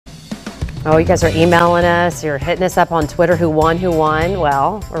Oh, you guys are emailing us. You're hitting us up on Twitter. Who won? Who won?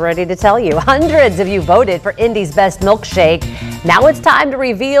 Well, we're ready to tell you. Hundreds of you voted for Indy's best milkshake. Now it's time to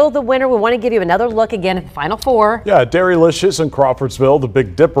reveal the winner. We want to give you another look again at the final four. Yeah, Dairylicious in Crawfordsville, the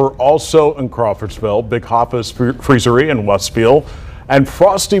Big Dipper also in Crawfordsville, Big Hoppa's Freezery in Westfield, and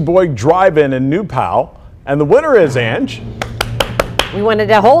Frosty Boy Drive-In in New Pal. And the winner is, Ange. We wanted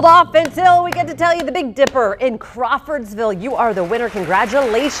to hold off until we get to tell you the Big Dipper in Crawfordsville. You are the winner.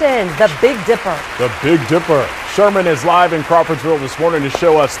 Congratulations, the Big Dipper. The Big Dipper. Sherman is live in Crawfordsville this morning to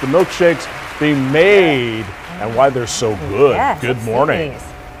show us the milkshakes being made and why they're so good. Yes, good morning.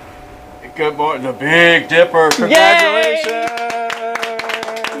 Good morning, the Big Dipper. Congratulations. Yay.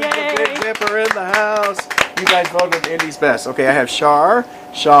 The Big Dipper in the house. You guys voted Indy's best. Okay, I have Shaw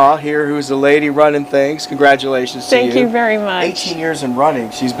here, who's the lady running things. Congratulations to you. Thank you very much. 18 years in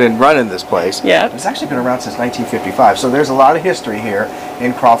running. She's been running this place. Yeah. It's actually been around since 1955. So there's a lot of history here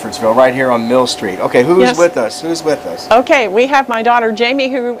in Crawfordsville, right here on Mill Street. Okay, who's with us? Who's with us? Okay, we have my daughter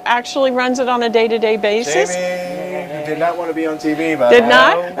Jamie, who actually runs it on a day-to-day basis. Jamie, you did not want to be on TV, but Did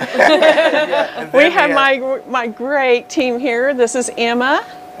not? Yeah, We have my great team here. This is Emma.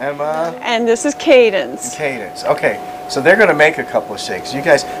 And this is Cadence. Okay, so they're going to make a couple of shakes. You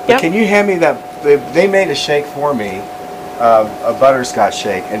guys, but can you hand me that? They made a shake for me, a butterscotch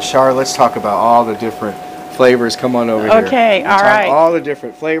shake. And Char, let's talk about all the different flavors. Come on over here. Okay, all right. All the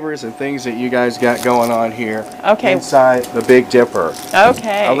different flavors and things that you guys got going on here. Okay. Inside the Big Dipper.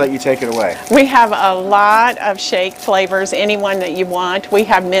 Okay. I'll let you take it away. We have a lot of shake flavors, any one that you want. We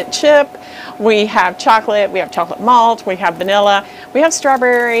have mint chip, we have chocolate malt, we have vanilla, we have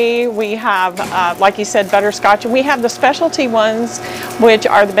strawberry, we have, like you said, butterscotch, and we have the specialty ones, which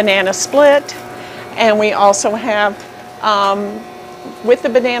are the banana split, and we also have, with the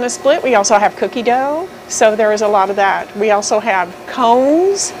banana split, we also have cookie dough, so there is a lot of that. We also have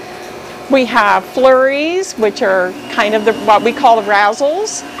cones, we have flurries, which are kind of what we call the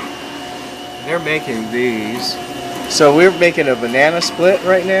razzles. They're making these. So we're making a banana split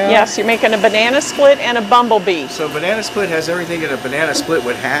right now? Yes, you're making a banana split and a bumblebee. So banana split has everything that a banana split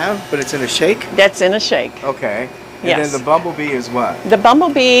would have, but it's in a shake? That's in a shake. Okay. And Yes. then the bumblebee is what? The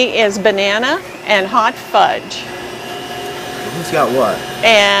bumblebee is banana and hot fudge. Who's got what?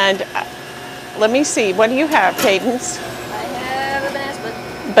 And let me see, what do you have, Cadence? I have a banana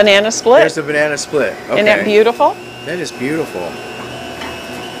split. Banana split? There's the banana split. Okay. Isn't that beautiful? That is beautiful.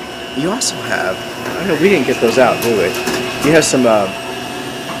 You also have, I know we didn't get those out, did we? You have some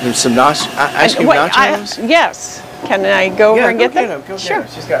ice cream nachos? Yes. Can I go over and get them? Go get them.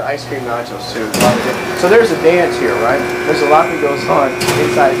 She's got ice cream nachos too. So there's a dance here, right? There's a lot that goes on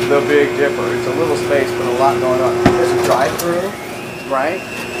inside the Big Dipper. It's a little space, but a lot going on. There's a drive-through, right?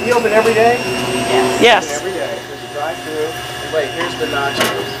 You open every day? Yes. Every day. There's a drive-through. Wait, here's the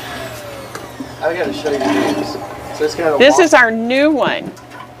nachos. I got to show you these. So it's got a This is our new one.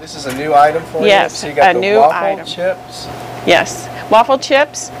 This is a new item for you? Yes, So you got a the new waffle item. chips. Yes. Waffle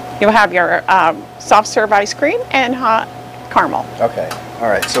chips. You'll have your soft serve ice cream and hot caramel. Okay. All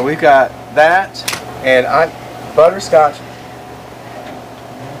right. So we've got that, and butterscotch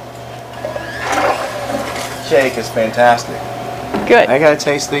shake is fantastic. Good. I gotta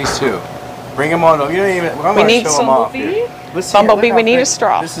taste these too. Bring them on. You don't even. I'm We gonna need show them off here. Let's see Bumblebee, here, look we how need a big-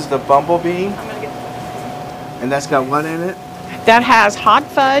 straw. This is the bumblebee, and that's got what in it? That has hot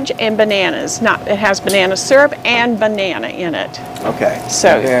fudge and bananas. It has banana syrup and banana in it. Okay.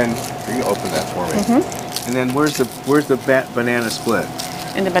 So- and then you open that for me. And then where's the banana split?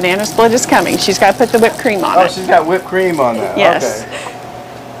 And the banana split is coming. She's got to put the whipped cream on Oh, it. she's got whipped cream on that. Yes.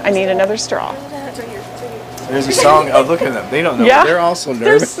 Okay. I need another straw. There's a song. Oh, look at them. They don't know. Yeah. They're also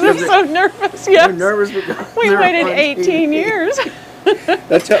They're nervous. so nervous, yes. They're nervous because We they're waited on 18 TV. years.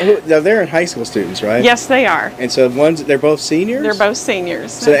 Now they're in high school students, right? Yes, they are. And so they're both seniors? They're both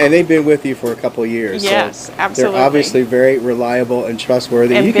seniors. So, and they've been with you for a couple of years. Yes, so absolutely. They're obviously very reliable and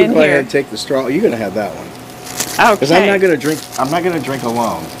trustworthy. And you can been go ahead here. and take the straw. You're going to have that one. Okay. Because I'm not going to drink. I'm not going to drink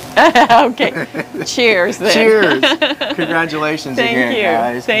alone. Okay. Cheers then. Cheers. Congratulations Thank again, you.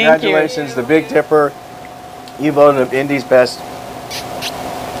 guys. Thank Congratulations, the Big Dipper. You voted Indy's best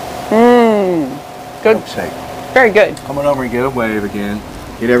Good. milkshake. Very good. Come on over and get a wave again.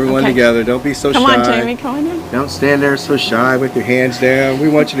 Get everyone Okay. together. Don't be so Come shy. on, Jamie. Come on in. Don't stand there so shy with your hands down. We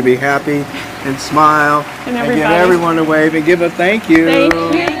want you to be happy and smile And give everybody. everyone a wave and give a thank you. Thank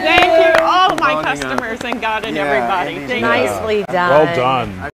you. Thank you. All of my Morning, customers and God and Yeah, everybody. Indy's Thank you. Nicely done. Well done.